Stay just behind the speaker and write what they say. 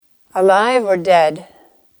Alive or dead?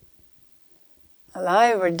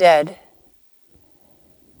 Alive or dead?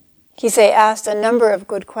 Kisei asked a number of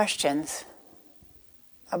good questions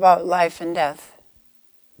about life and death.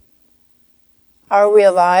 Are we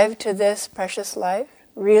alive to this precious life?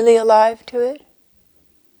 Really alive to it?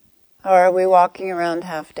 Or are we walking around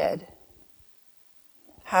half dead?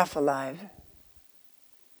 Half alive?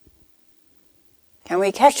 Can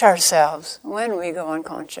we catch ourselves when we go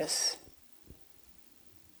unconscious?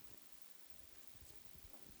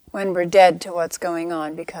 When we're dead to what's going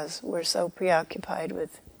on because we're so preoccupied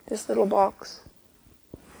with this little box.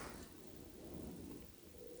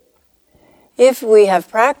 If we have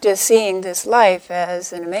practiced seeing this life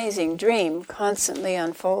as an amazing dream constantly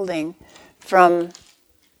unfolding from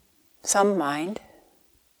some mind,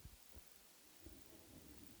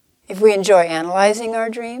 if we enjoy analyzing our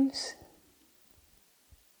dreams,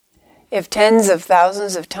 if tens of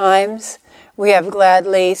thousands of times we have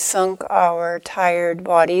gladly sunk our tired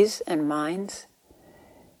bodies and minds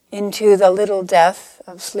into the little death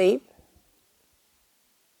of sleep,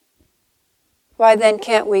 why then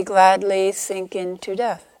can't we gladly sink into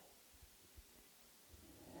death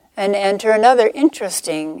and enter another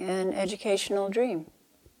interesting and educational dream?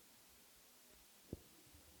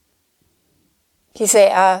 Kisei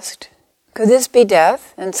asked, could this be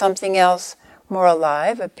death and something else more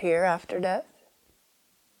alive appear after death?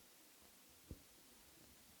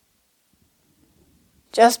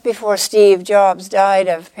 Just before Steve Jobs died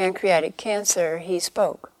of pancreatic cancer, he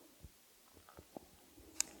spoke.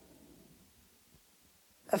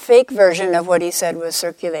 A fake version of what he said was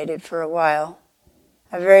circulated for a while.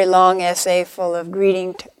 A very long essay full of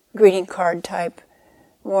greeting card type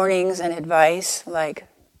warnings and advice, like,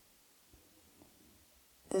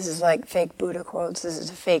 this is like fake Buddha quotes, this is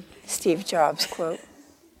a fake Steve Jobs quote.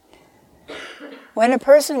 When a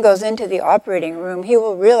person goes into the operating room, he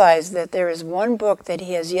will realize that there is one book that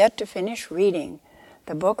he has yet to finish reading,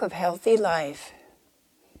 the Book of Healthy Life.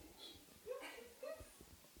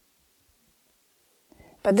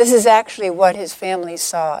 But this is actually what his family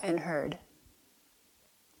saw and heard.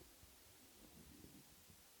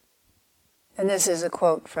 And this is a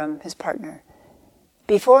quote from his partner.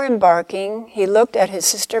 Before embarking, he looked at his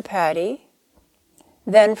sister Patty,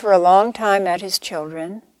 then for a long time at his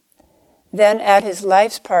children, then at his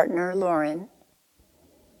life's partner, Lauren,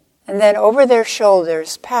 and then over their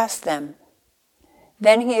shoulders, past them.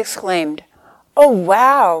 Then he exclaimed, "Oh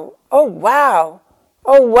wow! Oh wow!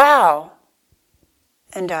 Oh wow!"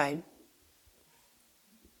 and died.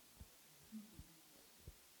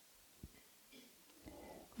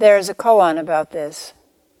 There is a koan about this.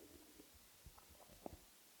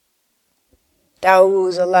 Tao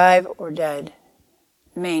Wu's alive or dead?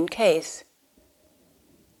 Main case.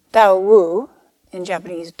 Tao Wu, in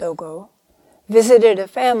Japanese Dogo, visited a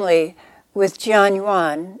family with Jian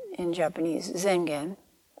Yuan, in Japanese Zengen,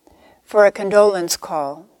 for a condolence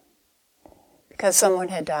call because someone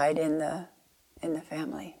had died in the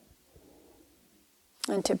family.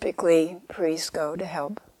 And typically priests go to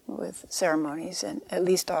help with ceremonies and at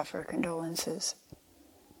least offer condolences.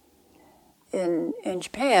 In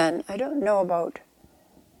Japan, I don't know about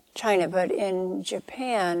China, but in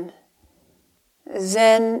Japan,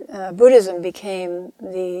 Zen Buddhism became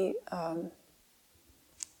the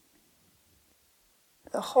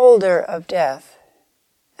holder of death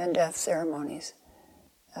and death ceremonies.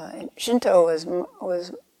 Shinto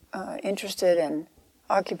was interested and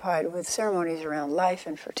occupied with ceremonies around life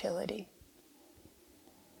and fertility.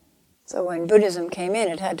 So when Buddhism came in,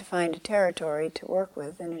 it had to find a territory to work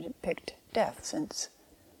with, and it picked death, since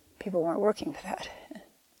people weren't working for that.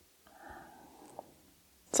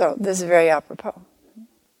 So this is very apropos.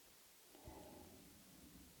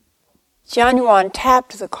 Jian Yuan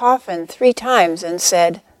tapped the coffin 3 times and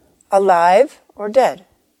said, "Alive or dead?"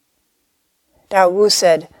 Tao Wu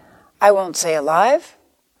said, "I won't say alive,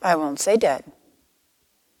 I won't say dead."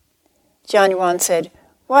 Jian Yuan said,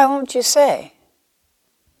 "Why won't you say?"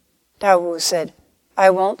 Tao Wu said, "I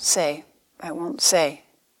won't say, I won't say."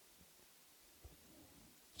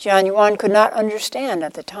 Jian Yuan could not understand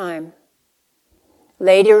at the time.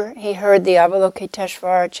 Later, he heard the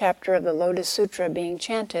Avalokiteshvara chapter of the Lotus Sutra being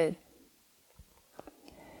chanted.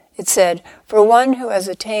 It said, "For one who has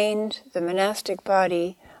attained the monastic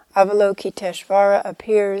body, Avalokiteshvara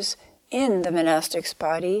appears in the monastic's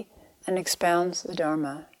body and expounds the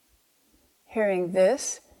Dharma." Hearing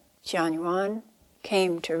this, Jian Yuan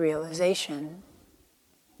came to realization.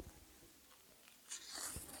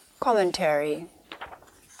 Commentary.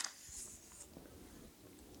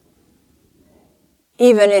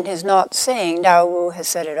 Even in his not saying, Tao Wu has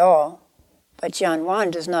said it all. but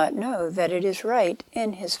Jianyuan does not know that it is right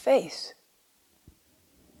in his face.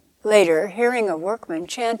 Later, hearing a workman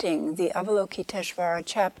chanting the Avalokiteshvara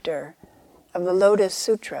chapter of the Lotus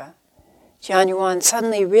Sutra, Jianyuan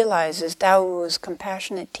suddenly realizes Tao Wu's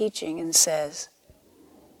compassionate teaching and says,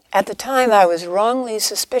 "At the time I was wrongly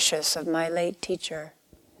suspicious of my late teacher.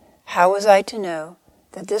 How was I to know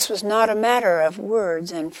that this was not a matter of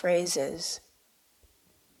words and phrases?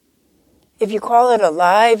 If you call it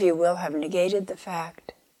alive, you will have negated the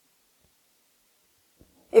fact.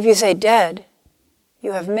 If you say dead,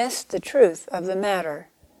 you have missed the truth of the matter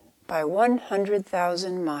by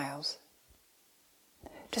 100,000 miles.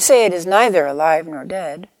 To say it is neither alive nor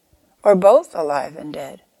dead, or both alive and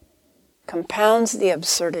dead, compounds the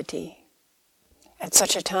absurdity. At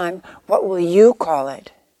such a time, what will you call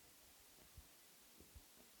it?"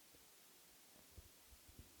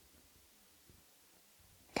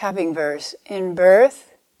 Capping verse, "In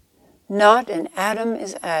birth, not an atom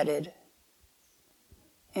is added.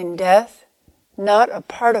 In death, not a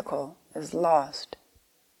particle is lost.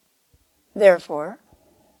 Therefore,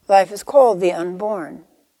 life is called the unborn.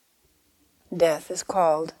 Death is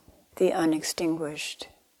called the unextinguished."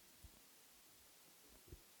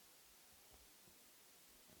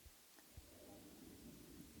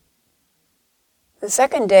 The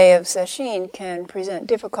second day of Sesshin can present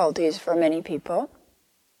difficulties for many people.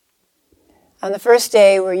 On the first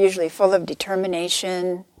day, we're usually full of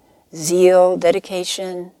determination, zeal,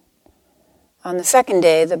 dedication. On the second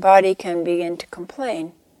day, the body can begin to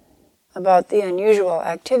complain about the unusual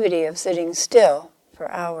activity of sitting still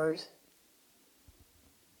for hours.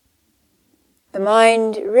 The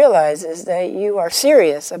mind realizes that you are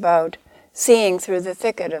serious about seeing through the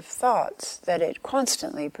thicket of thoughts that it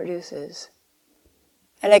constantly produces,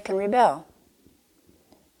 and it can rebel,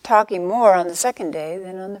 talking more on the second day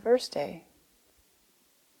than on the first day.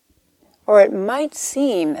 Or it might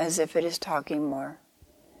seem as if it is talking more,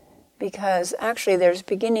 because actually there's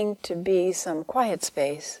beginning to be some quiet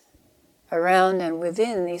space around and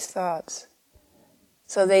within these thoughts,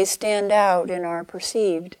 so they stand out and are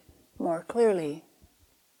perceived more clearly.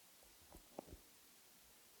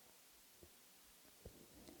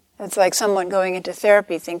 It's like someone going into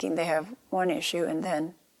therapy thinking they have one issue and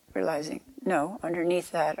then realizing, no,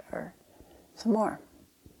 underneath that are some more.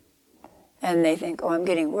 And they think, oh, I'm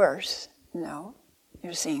getting worse. No,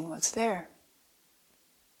 you're seeing what's there.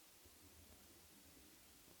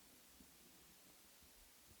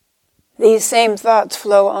 These same thoughts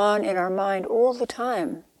flow on in our mind all the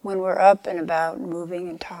time when we're up and about, moving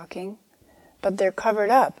and talking, but they're covered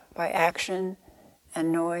up by action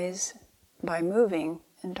and noise, by moving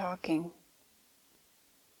and talking.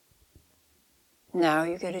 Now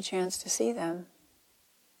you get a chance to see them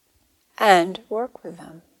and work with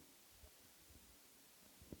them.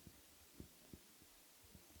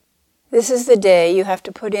 This is the day you have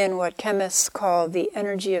to put in what chemists call the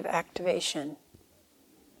energy of activation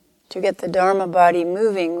to get the Dharma body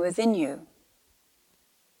moving within you.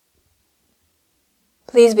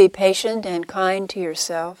 Please be patient and kind to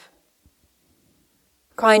yourself,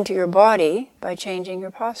 kind to your body by changing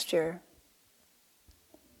your posture.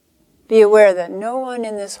 Be aware that no one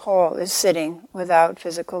in this hall is sitting without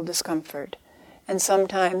physical discomfort, and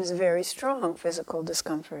sometimes very strong physical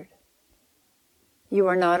discomfort. You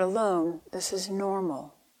are not alone. This is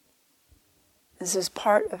normal. This is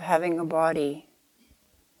part of having a body.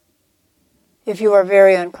 If you are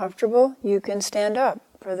very uncomfortable, you can stand up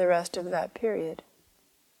for the rest of that period.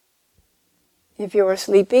 If you are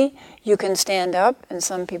sleepy, you can stand up, and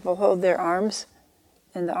some people hold their arms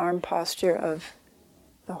in the arm posture of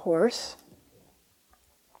the horse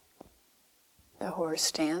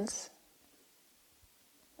stance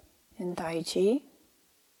in Tai Chi.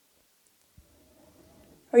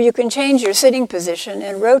 Or you can change your sitting position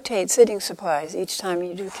and rotate sitting supplies each time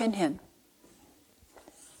you do Kinhin.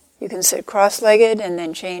 You can sit cross-legged and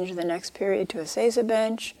then change the next period to a seiza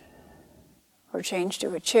bench, or change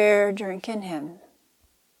to a chair during Kinhin.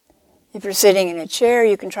 If you're sitting in a chair,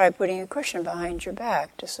 you can try putting a cushion behind your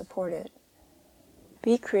back to support it.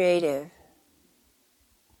 Be creative.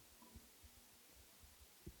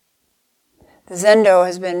 The Zendo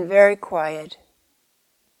has been very quiet.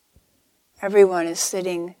 Everyone is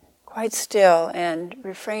sitting quite still and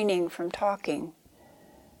refraining from talking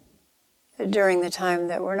during the time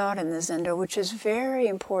that we're not in the Zendo, which is very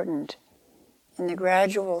important in the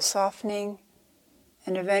gradual softening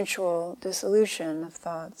and eventual dissolution of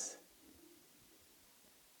thoughts.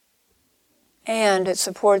 And it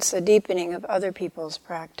supports the deepening of other people's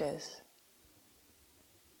practice.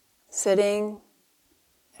 Sitting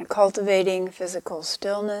and cultivating physical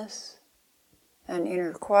stillness and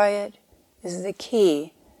inner quiet is the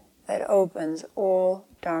key that opens all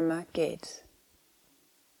Dharma gates.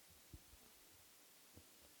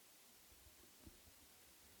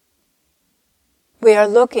 We are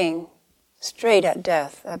looking straight at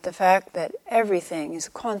death, at the fact that everything is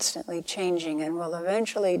constantly changing and will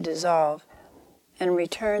eventually dissolve and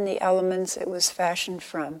return the elements it was fashioned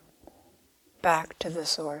from back to the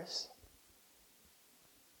source.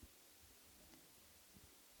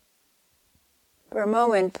 For a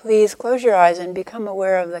moment, please close your eyes and become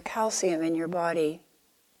aware of the calcium in your body,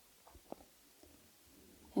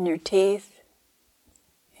 in your teeth,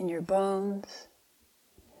 in your bones,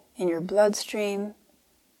 in your bloodstream,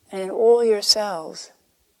 and in all your cells.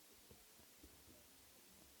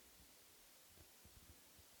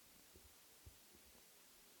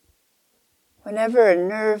 Whenever a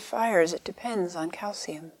nerve fires, it depends on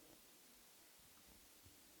calcium.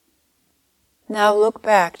 Now look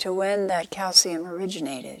back to when that calcium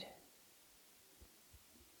originated.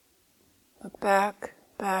 Look back,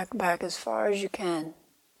 back, back as far as you can.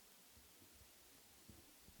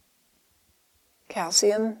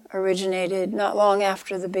 Calcium originated not long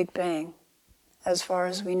after the Big Bang, as far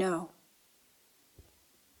as we know.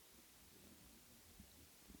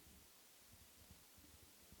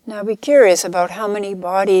 Now be curious about how many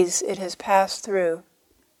bodies it has passed through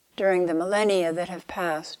during the millennia that have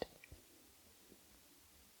passed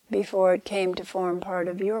before it came to form part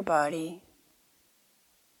of your body.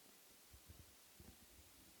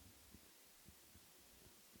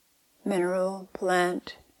 Mineral,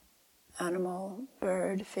 plant, animal,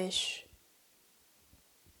 bird, fish.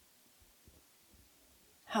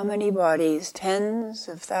 How many bodies? Tens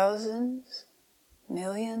of thousands?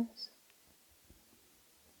 Millions?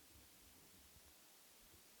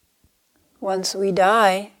 Once we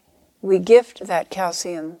die, we gift that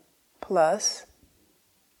calcium plus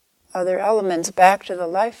other elements back to the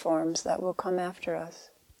life forms that will come after us.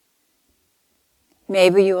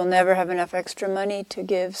 Maybe you will never have enough extra money to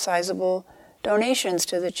give sizable donations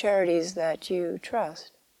to the charities that you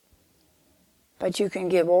trust. But you can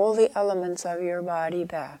give all the elements of your body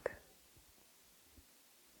back.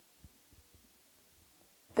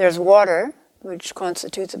 There's water, which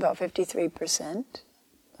constitutes about 53%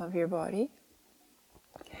 of your body,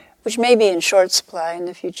 which may be in short supply in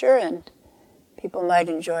the future, and people might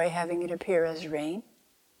enjoy having it appear as rain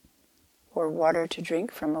or water to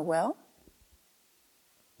drink from a well.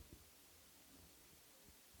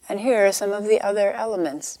 And here are some of the other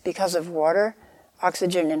elements. Because of water,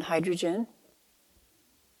 oxygen and hydrogen.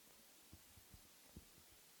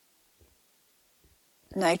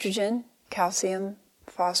 Nitrogen, calcium,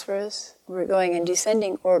 phosphorus. We're going in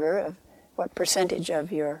descending order of what percentage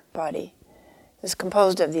of your body is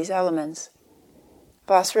composed of these elements.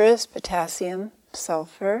 Phosphorus, potassium,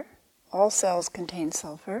 sulfur. All cells contain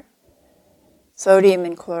sulfur. Sodium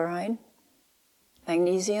and chloride.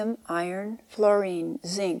 Magnesium, iron, fluorine,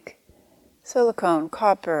 zinc, silicon,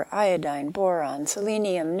 copper, iodine, boron,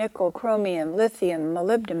 selenium, nickel, chromium, lithium,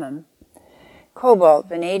 molybdenum, cobalt,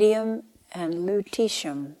 vanadium, and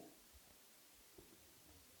lutetium.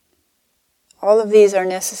 All of these are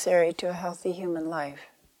necessary to a healthy human life,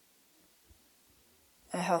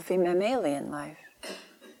 a healthy mammalian life,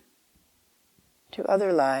 to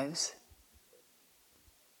other lives.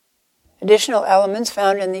 Additional elements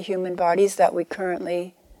found in the human bodies that we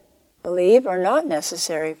currently believe are not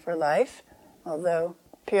necessary for life, although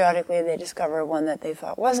periodically they discover one that they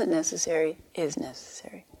thought wasn't necessary is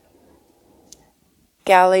necessary.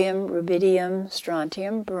 Gallium, rubidium,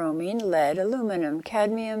 strontium, bromine, lead, aluminum,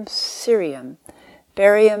 cadmium, cerium,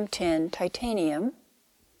 barium, tin, titanium,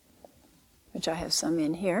 which I have some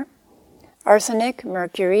in here, arsenic,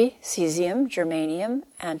 mercury, cesium, germanium,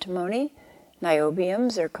 antimony,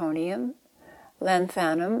 niobium, zirconium,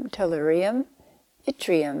 lanthanum, tellurium,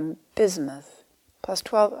 yttrium, bismuth, plus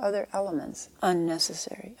 12 other elements,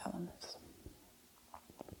 unnecessary elements.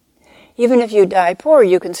 Even if you die poor,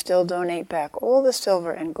 you can still donate back all the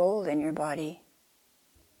silver and gold in your body.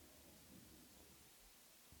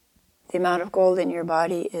 The amount of gold in your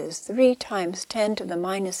body is 3 times 10 to the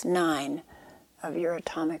minus 9 of your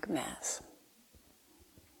atomic mass.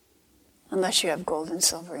 Unless you have gold and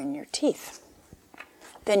silver in your teeth.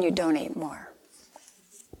 Then you donate more.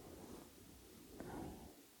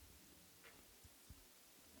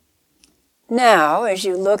 Now, as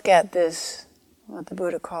you look at this, what the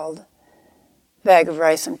Buddha called bag of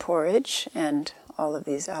rice and porridge, and all of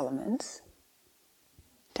these elements,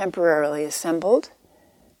 temporarily assembled,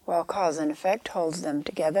 while cause and effect holds them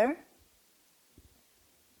together,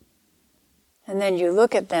 and then you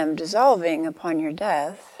look at them dissolving upon your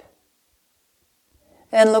death,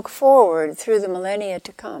 then look forward through the millennia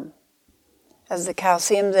to come. as the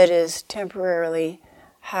calcium that is temporarily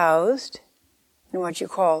housed in what you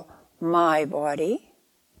call my body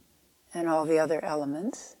and all the other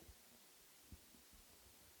elements,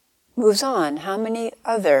 moves on. How many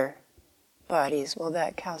other bodies will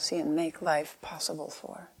that calcium make life possible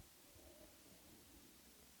for?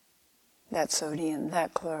 That sodium,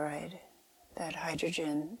 that chloride, that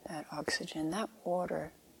hydrogen, that oxygen, that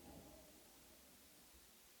water.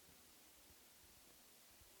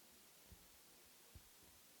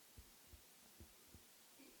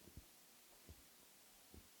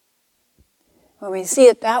 When we see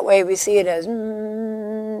it that way, we see it as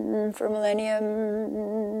for millennia,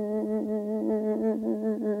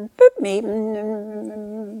 me,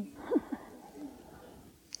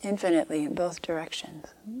 infinitely in both directions.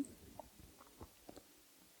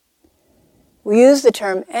 We use the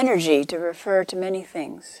term energy to refer to many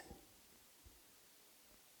things.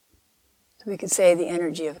 So we could say the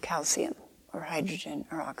energy of calcium or hydrogen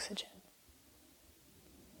or oxygen.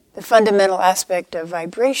 The fundamental aspect of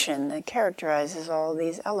vibration that characterizes all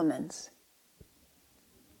these elements.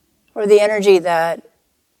 Or the energy that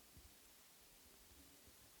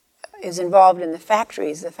is involved in the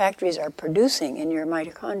factories are producing in your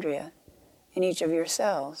mitochondria, in each of your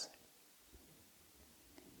cells.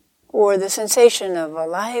 Or the sensation of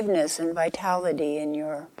aliveness and vitality in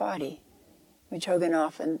your body, which Hogan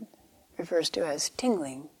often refers to as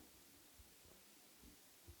tingling.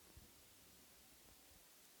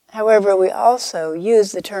 However, we also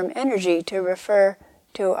use the term energy to refer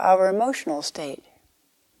to our emotional state.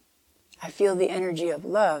 I feel the energy of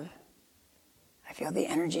love. I feel the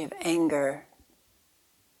energy of anger.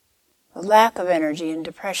 The lack of energy in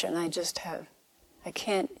depression, I just have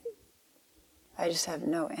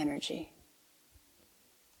no energy.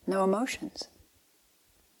 No emotions,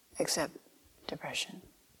 except depression.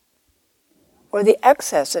 Or the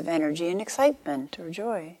excess of energy in excitement or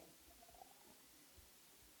joy.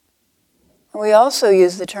 And we also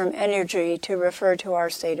use the term energy to refer to our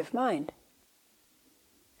state of mind.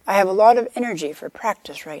 I have a lot of energy for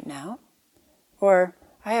practice right now, or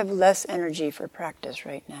I have less energy for practice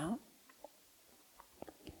right now,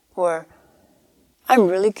 or I'm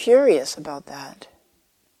really curious about that,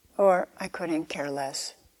 or I couldn't care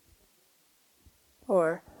less,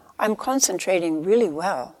 or I'm concentrating really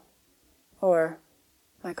well, or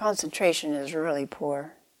my concentration is really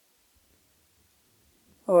poor,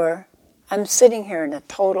 or I'm sitting here in a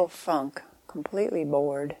total funk, completely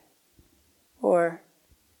bored, or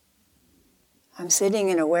I'm sitting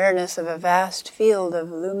in awareness of a vast field of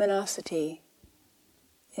luminosity,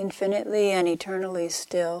 infinitely and eternally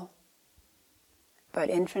still, but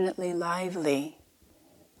infinitely lively,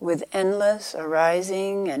 with endless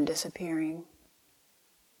arising and disappearing.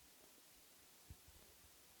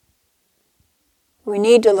 We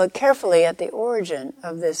need to look carefully at the origin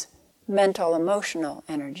of this mental, emotional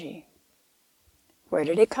energy. Where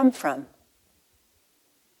did it come from?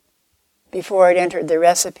 Before it entered the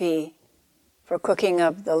recipe for cooking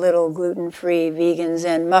up the little gluten-free vegan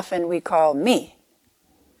Zen muffin we call me.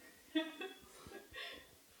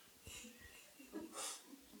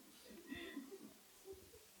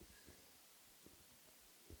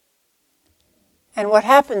 And what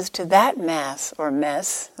happens to that mass or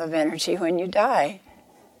mess of energy when you die?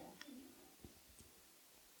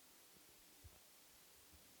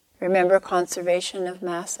 Remember conservation of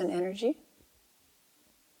mass and energy?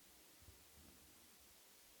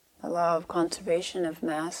 The law of conservation of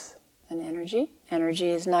mass and energy.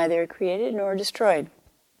 Energy is neither created nor destroyed.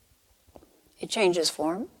 It changes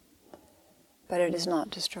form, but it is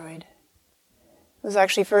not destroyed. It was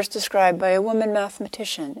actually first described by a woman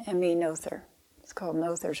mathematician, M.E. Noether. It's called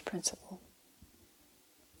Noether's principle.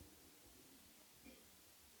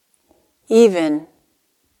 Even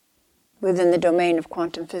within the domain of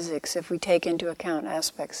quantum physics, if we take into account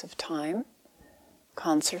aspects of time,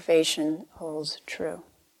 conservation holds true.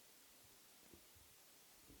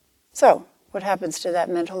 So, what happens to that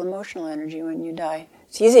mental emotional energy when you die?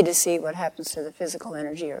 It's easy to see what happens to the physical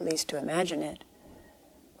energy, or at least to imagine it.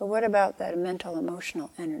 But what about that mental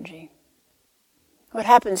emotional energy? What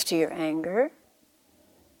happens to your anger,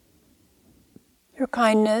 your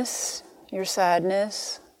kindness, your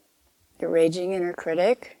sadness, your raging inner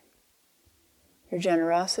critic, your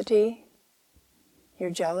generosity, your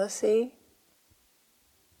jealousy,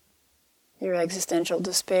 your existential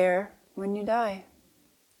despair when you die?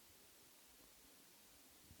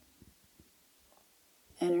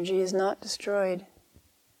 Energy is not destroyed.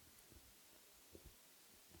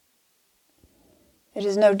 It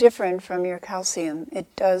is no different from your calcium.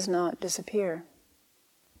 It does not disappear.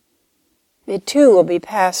 It too will be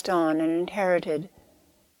passed on and inherited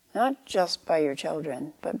not just by your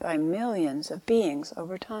children, but by millions of beings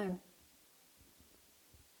over time.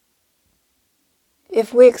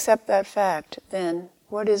 If we accept that fact, then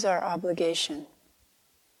what is our obligation?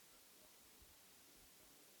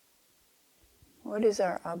 What is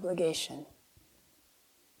our obligation?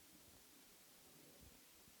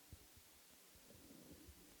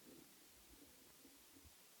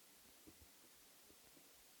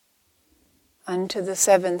 Unto the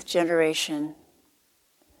 7th generation,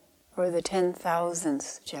 or the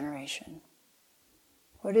 10,000th generation.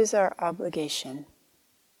 What is our obligation?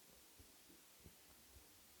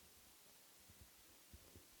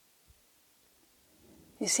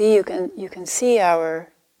 You see, you can see how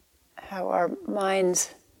our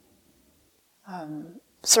mind's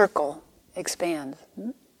circle expands.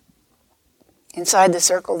 Inside the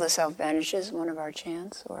circle, the self vanishes, one of our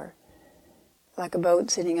chants, or like a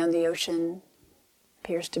boat sitting on the ocean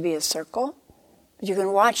appears to be a circle. But you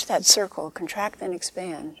can watch that circle contract and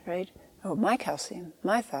expand, right? Oh, my calcium,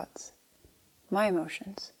 my thoughts, my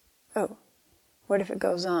emotions. Oh, what if it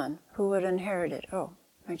goes on? Who would inherit it? Oh,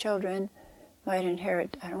 my children might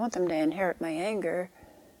inherit. I don't want them to inherit my anger,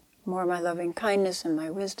 more my loving kindness and my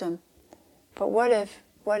wisdom. But what if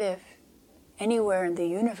anywhere in the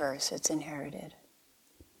universe it's inherited?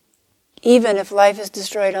 Even if life is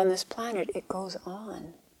destroyed on this planet, it goes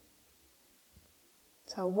on.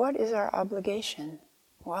 So what is our obligation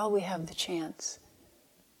while we have the chance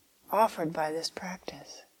offered by this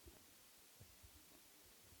practice?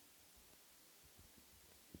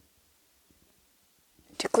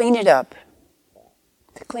 To clean it up.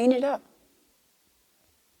 To clean it up.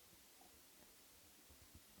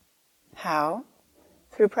 How?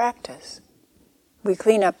 Through practice. We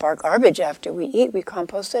clean up our garbage after we eat, we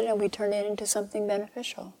compost it, and we turn it into something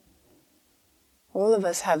beneficial. All of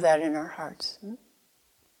us have that in our hearts.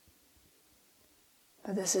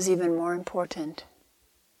 But this is even more important.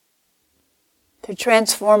 To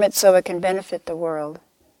transform it so it can benefit the world.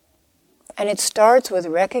 And it starts with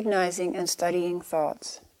recognizing and studying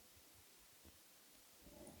thoughts.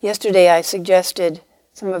 Yesterday I suggested,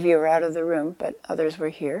 some of you are out of the room, but others were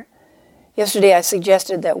here. Yesterday I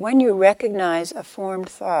suggested that when you recognize a formed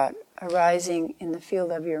thought arising in the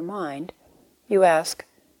field of your mind, you ask,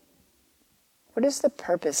 what is the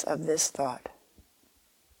purpose of this thought?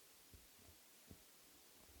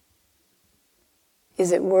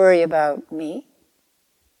 Is it worry about me?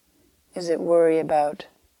 Is it worry about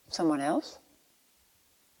someone else?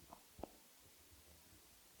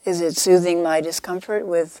 Is it soothing my discomfort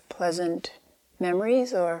with pleasant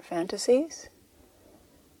memories or fantasies?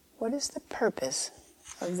 What is the purpose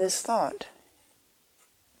of this thought?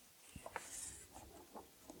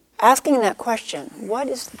 Asking that question, what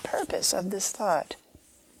is the purpose of this thought,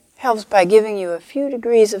 helps by giving you a few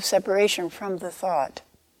degrees of separation from the thought.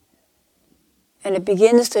 And it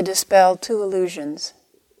begins to dispel two illusions.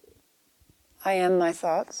 I am my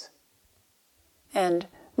thoughts, and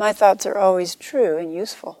my thoughts are always true and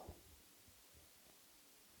useful.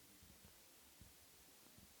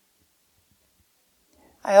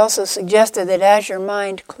 I also suggested that as your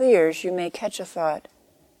mind clears, you may catch a thought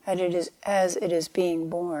as it is being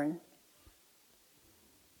born.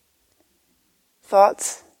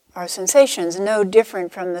 Thoughts are sensations no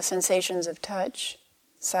different from the sensations of touch,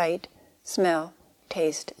 sight, smell,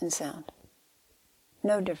 taste, and sound.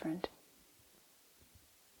 No different.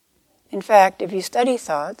 In fact, if you study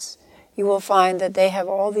thoughts, you will find that they have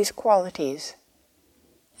all these qualities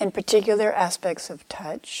and particular aspects of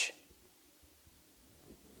touch.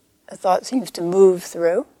 A thought seems to move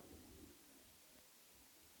through.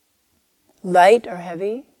 Light or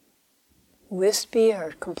heavy, wispy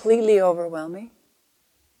or completely overwhelming.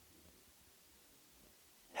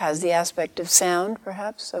 Has the aspect of sound,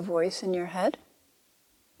 perhaps, a voice in your head,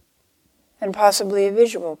 and possibly a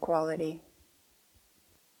visual quality.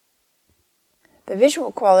 The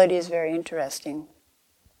visual quality is very interesting.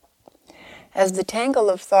 As the tangle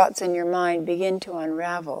of thoughts in your mind begin to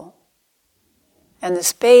unravel, and the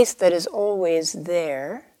space that is always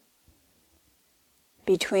there,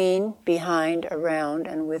 between, behind, around,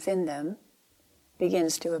 and within them,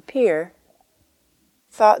 begins to appear,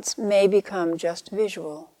 thoughts may become just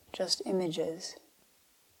visual, just images.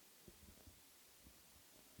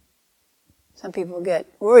 Some people get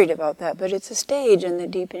worried about that, but it's a stage in the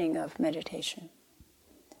deepening of meditation.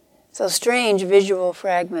 So strange visual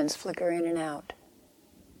fragments flicker in and out.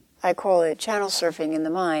 I call it channel surfing in the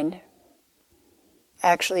mind.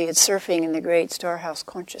 Actually, it's surfing in the great storehouse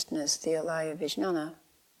consciousness, the Alaya Vijnana.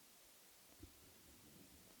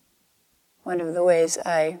 One of the ways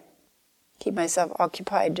I keep myself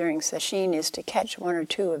occupied during sesshin is to catch one or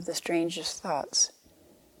two of the strangest thoughts.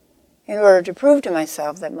 in order to prove to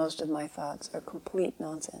myself that most of my thoughts are complete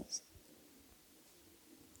nonsense.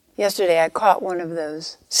 Yesterday I caught one of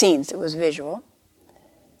those scenes. It was visual.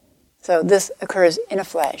 So this occurs in a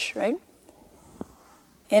flash, right?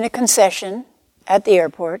 In a concession at the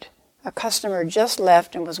airport, a customer just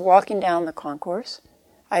left and was walking down the concourse.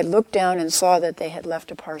 I looked down and saw that they had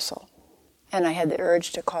left a parcel, and I had the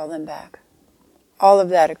urge to call them back. All of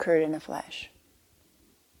that occurred in a flash.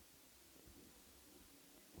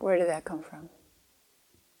 Where did that come from?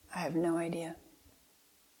 I have no idea.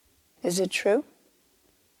 Is it true?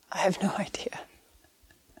 I have no idea.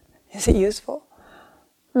 Is it useful?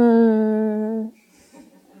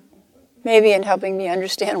 Maybe in helping me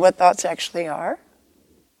understand what thoughts actually are.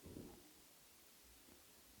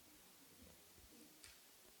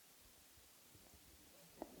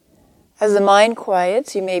 As the mind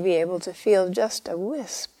quiets, you may be able to feel just a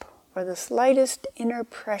wisp or the slightest inner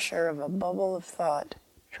pressure of a bubble of thought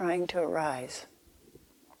trying to arise.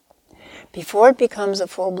 Before it becomes a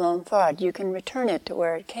full-blown thought, you can return it to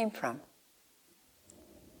where it came from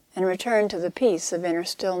and return to the peace of inner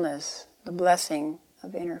stillness, the blessing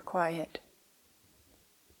of inner quiet.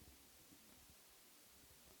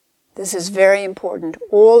 This is very important.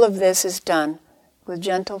 All of this is done with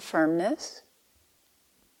gentle firmness,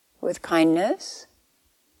 with kindness,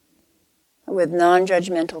 with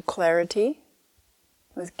non-judgmental clarity,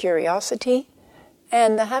 with curiosity,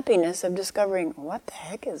 and the happiness of discovering what the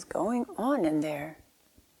heck is going on in there.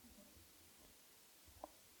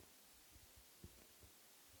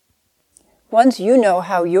 Once you know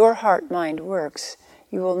how your heart-mind works,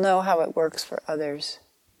 you will know how it works for others.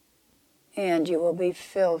 And you will be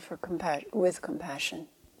filled with compassion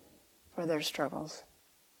for their struggles.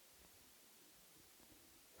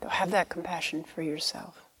 So have that compassion for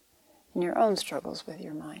yourself and your own struggles with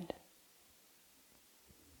your mind.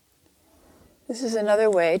 This is another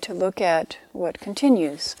way to look at what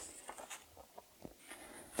continues.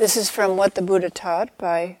 This is from What the Buddha Taught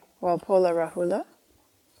by Walpola Rahula,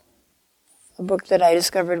 a book that I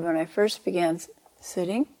discovered when I first began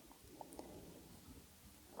sitting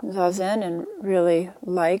Zazen and really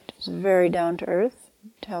liked. It's very down to earth.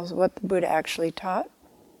 It tells what the Buddha actually taught.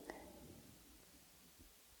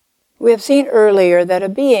 We have seen earlier that a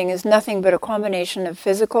being is nothing but a combination of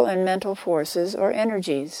physical and mental forces or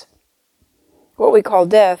energies. What we call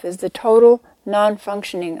death is the total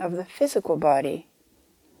non-functioning of the physical body.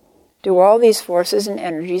 Do all these forces and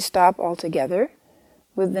energies stop altogether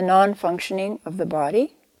with the non-functioning of the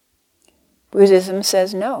body? Buddhism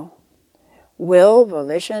says no. Will,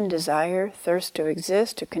 volition, desire, thirst to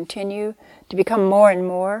exist, to continue, to become more and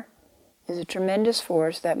more, is a tremendous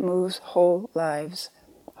force that moves whole lives,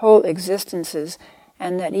 whole existences,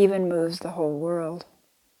 and that even moves the whole world.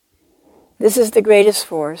 This is the greatest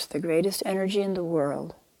force, the greatest energy in the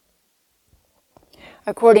world.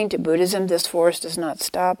 According to Buddhism, this force does not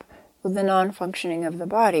stop with the non-functioning of the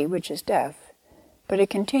body, which is death, but it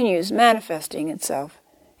continues manifesting itself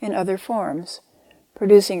in other forms,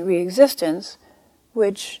 producing re-existence,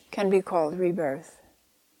 which can be called rebirth.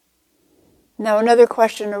 Now another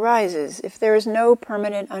question arises. If there is no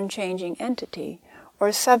permanent unchanging entity,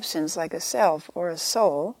 or substance like a self or a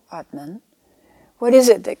soul, Atman, what is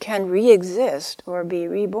it that can re-exist or be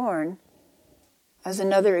reborn as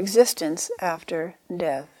another existence after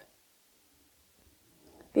death?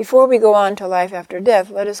 Before we go on to life after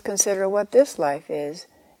death, let us consider what this life is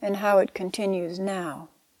and how it continues now.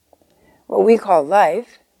 What we call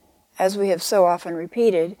life, as we have so often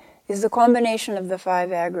repeated, is the combination of the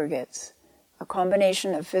five aggregates, a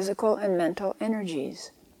combination of physical and mental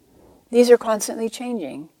energies. These are constantly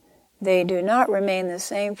changing. They do not remain the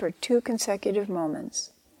same for 2 consecutive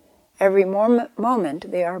moments. Every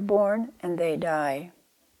moment they are born and they die.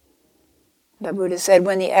 The Buddha said,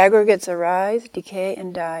 when the aggregates arise, decay,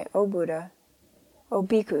 and die, O Buddha, O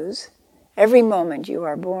bhikkhus, every moment you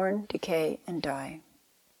are born, decay, and die.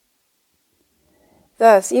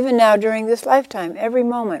 Thus, even now during this lifetime, every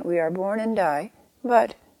moment we are born and die,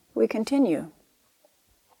 but we continue.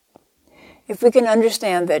 If we can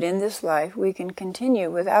understand that in this life we can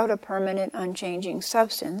continue without a permanent unchanging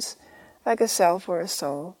substance, like a self or a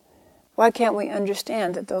soul, why can't we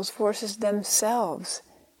understand that those forces themselves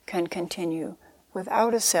can continue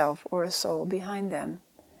without a self or a soul behind them,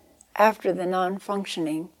 after the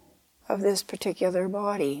non-functioning of this particular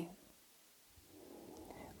body?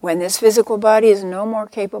 When this physical body is no more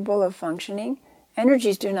capable of functioning,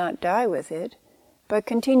 energies do not die with it, but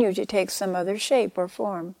continue to take some other shape or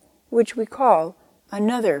form, which we call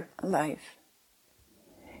another life.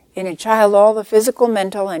 In a child, all the physical,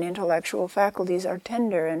 mental, and intellectual faculties are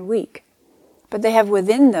tender and weak, but they have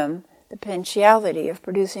within them the potentiality of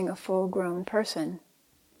producing a full-grown person.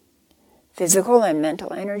 Physical and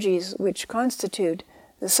mental energies which constitute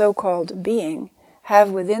the so-called being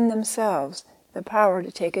have within themselves the power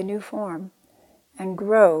to take a new form and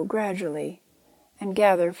grow gradually and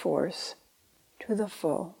gather force to the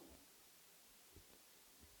full.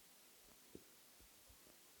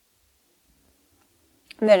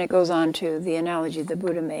 And then it goes on to the analogy the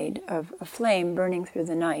Buddha made of a flame burning through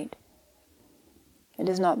the night. It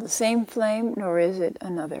is not the same flame, nor is it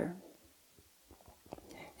another.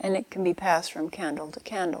 And it can be passed from candle to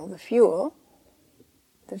candle. The fuel,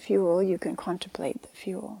 you can contemplate the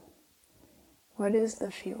fuel. What is the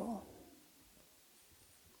fuel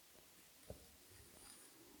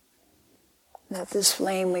that this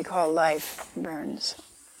flame we call life burns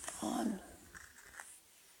on?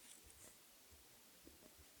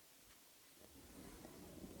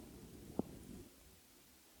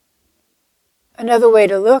 Another way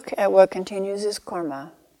to look at what continues is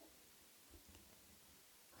karma.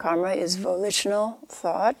 Karma is volitional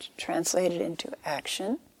thought translated into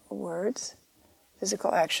action or words,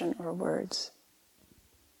 physical action or words.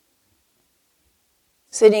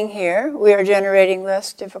 Sitting here, we are generating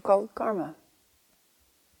less difficult karma,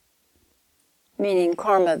 meaning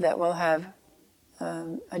karma that will have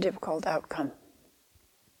a difficult outcome.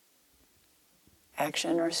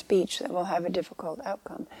 Action or speech that will have a difficult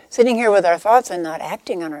outcome. Sitting here with our thoughts and not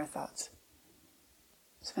acting on our thoughts.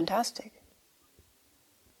 It's fantastic.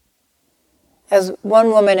 As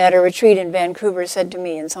one woman at a retreat in Vancouver said to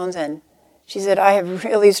me in Sonzen, she said, I have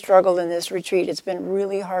really struggled in this retreat. It's been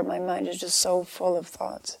really hard. My mind is just so full of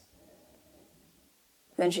thoughts.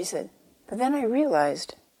 Then she said, but then I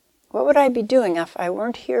realized, what would I be doing if I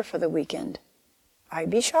weren't here for the weekend?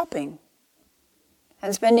 I'd be shopping.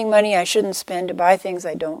 And spending money I shouldn't spend to buy things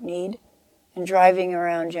I don't need, and driving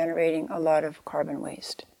around generating a lot of carbon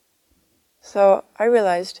waste. So I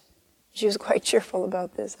realized she was quite cheerful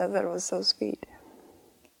about this. I thought it was so sweet.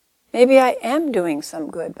 Maybe I am doing some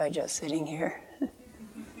good by just sitting here.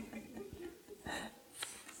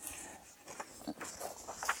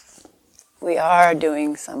 We are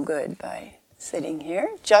doing some good by sitting here,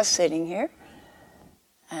 just sitting here,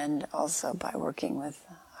 and also by working with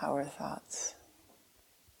our thoughts.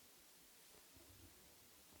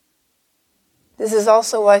 This is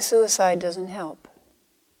also why suicide doesn't help.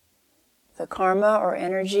 The karma or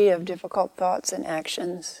energy of difficult thoughts and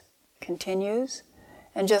actions continues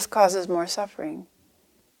and just causes more suffering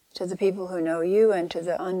to the people who know you and to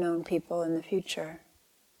the unknown people in the future.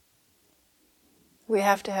 We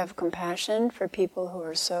have to have compassion for people who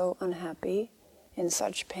are so unhappy, in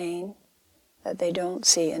such pain, that they don't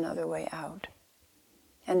see another way out.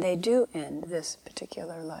 And they do end this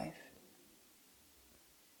particular life.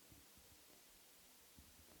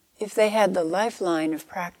 If they had the lifeline of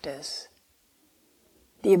practice,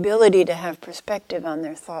 the ability to have perspective on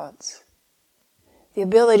their thoughts, the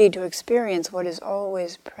ability to experience what is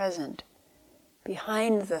always present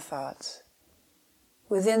behind the thoughts,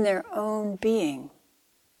 within their own being,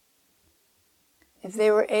 if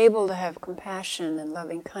they were able to have compassion and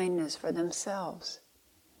loving kindness for themselves,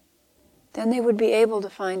 then they would be able to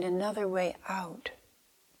find another way out.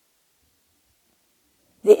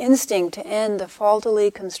 The instinct to end the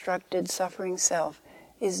faultily constructed suffering self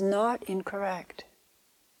is not incorrect.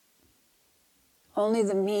 Only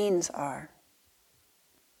the means are.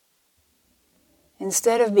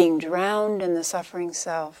 Instead of being drowned in the suffering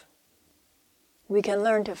self, we can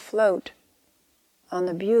learn to float on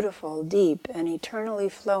the beautiful, deep, and eternally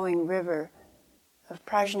flowing river of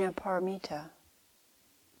Prajnaparamita.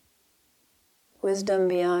 Wisdom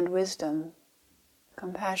beyond wisdom,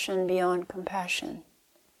 compassion beyond compassion.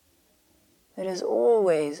 That is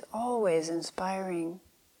always, always inspiring,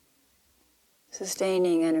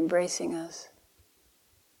 sustaining, and embracing us.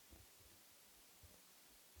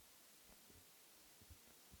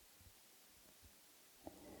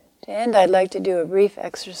 To end, I'd like to do a brief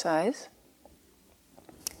exercise.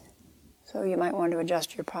 So you might want to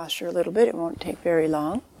adjust your posture a little bit. It won't take very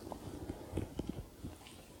long.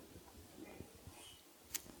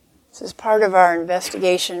 This is part of our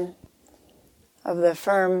investigation of the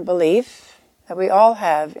firm belief that we all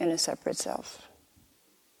have in a separate self.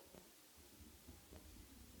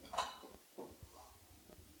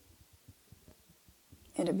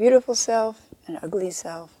 In a beautiful self, an ugly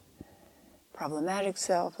self, problematic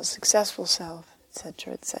self, a successful self,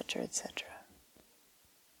 etc., etc., etc.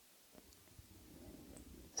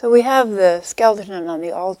 So we have the skeleton on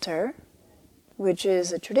the altar, which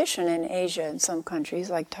is a tradition in Asia in some countries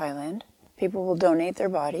like Thailand. People will donate their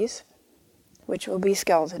bodies, which will be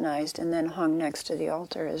skeletonized and then hung next to the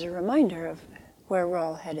altar as a reminder of where we're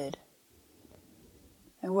all headed.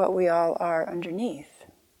 and what we all are underneath.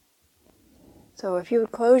 So if you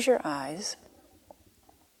would close your eyes,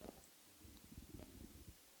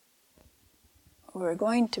 we're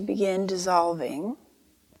going to begin dissolving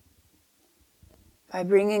by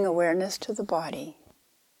bringing awareness to the body.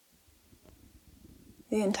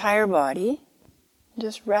 The entire body,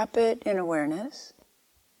 just wrap it in awareness,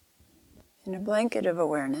 in a blanket of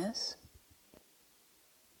awareness,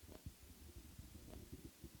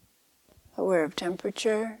 aware of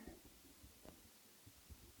temperature,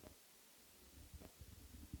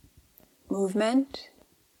 movement,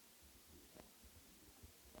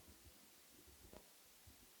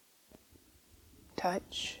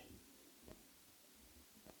 touch,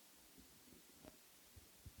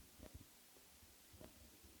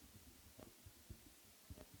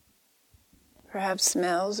 perhaps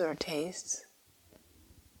smells or tastes.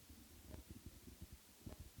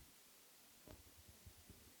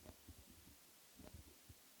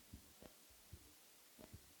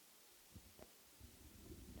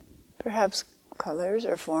 Perhaps colors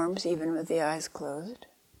or forms even with the eyes closed.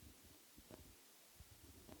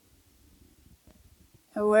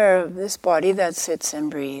 Aware of this body that sits and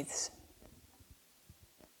breathes.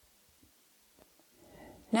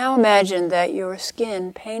 Now imagine that your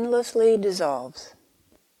skin painlessly dissolves.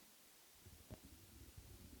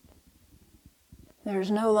 There's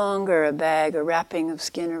no longer a bag or wrapping of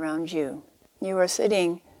skin around you. You are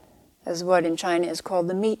sitting as what in China is called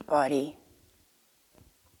the meat body.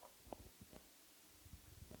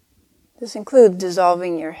 This includes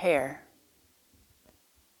dissolving your hair,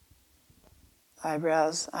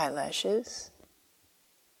 eyebrows, eyelashes.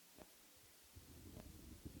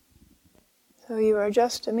 So you are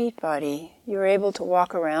just a meat body. You are able to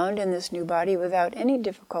walk around in this new body without any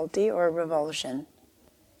difficulty or revulsion.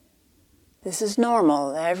 This is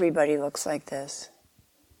normal. Everybody looks like this.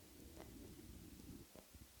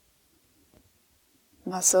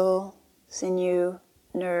 Muscle, sinew,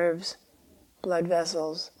 nerves, blood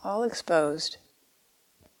vessels, all exposed.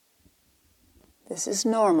 This is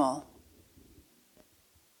normal.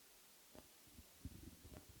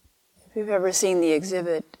 If you've ever seen the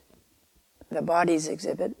exhibit, the body's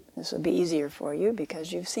exhibit, this will be easier for you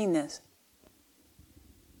because you've seen this.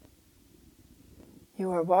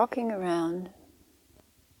 You are walking around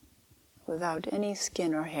without any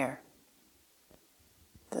skin or hair.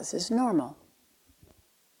 This is normal.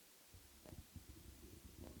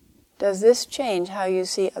 Does this change how you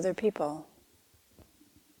see other people?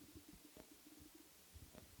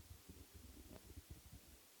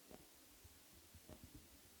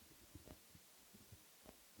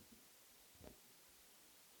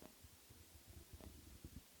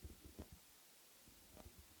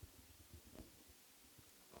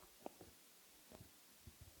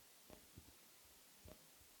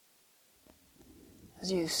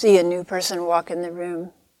 As you see a new person walk in the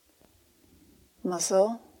room,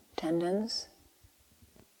 muscle, tendons,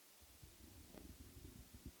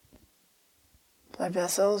 blood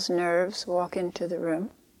vessels, nerves walk into the room.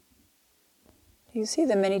 You see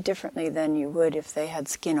them any differently than you would if they had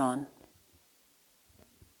skin on.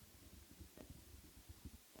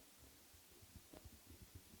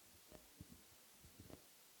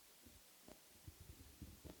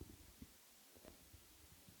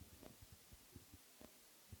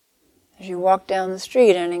 As you walk down the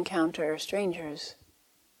street and encounter strangers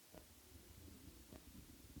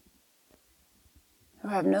who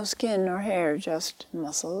have no skin or hair, just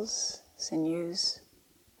muscles, sinews,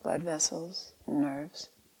 blood vessels, and nerves.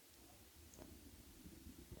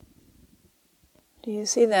 Do you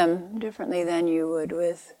see them differently than you would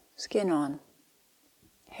with skin on,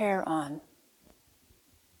 hair on?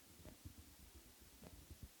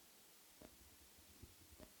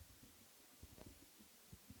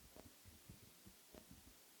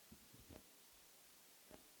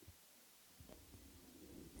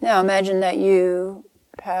 Now imagine that you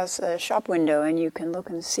pass a shop window and you can look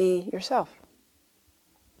and see yourself.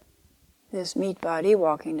 This meat body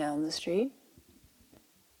walking down the street.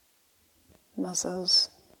 Muscles,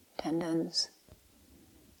 tendons,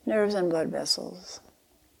 nerves and blood vessels.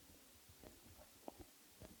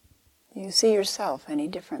 Do you see yourself any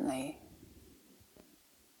differently?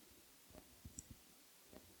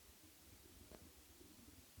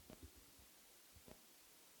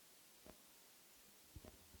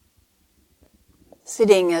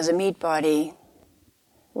 Sitting as a meat body,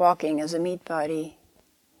 walking as a meat body,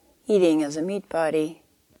 eating as a meat body.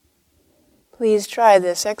 Please try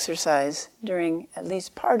this exercise during at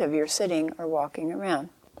least part of your sitting or walking around.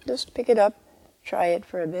 Just pick it up, try it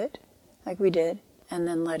for a bit, like we did, and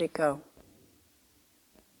then let it go.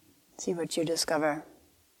 See what you discover.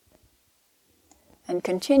 and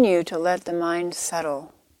continue to let the mind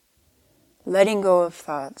settle, letting go of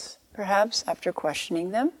thoughts, perhaps after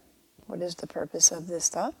questioning them. What is the purpose of this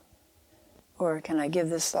thought? Or can I give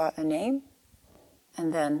this thought a name?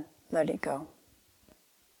 And then let it go.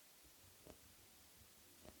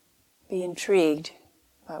 Be intrigued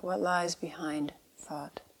about what lies behind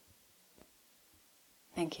thought.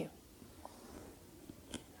 Thank you.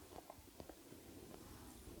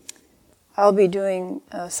 I'll be doing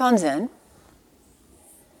Sanzen,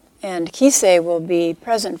 and Kisei will be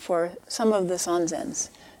present for some of the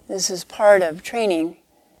Sanzens. This is part of training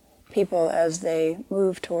people as they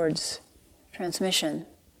move towards transmission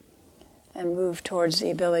and move towards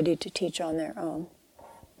the ability to teach on their own.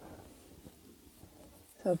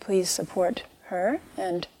 So please support her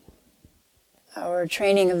and our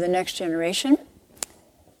training of the next generation.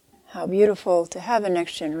 How beautiful to have a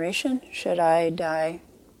next generation should I die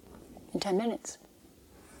in 10 minutes.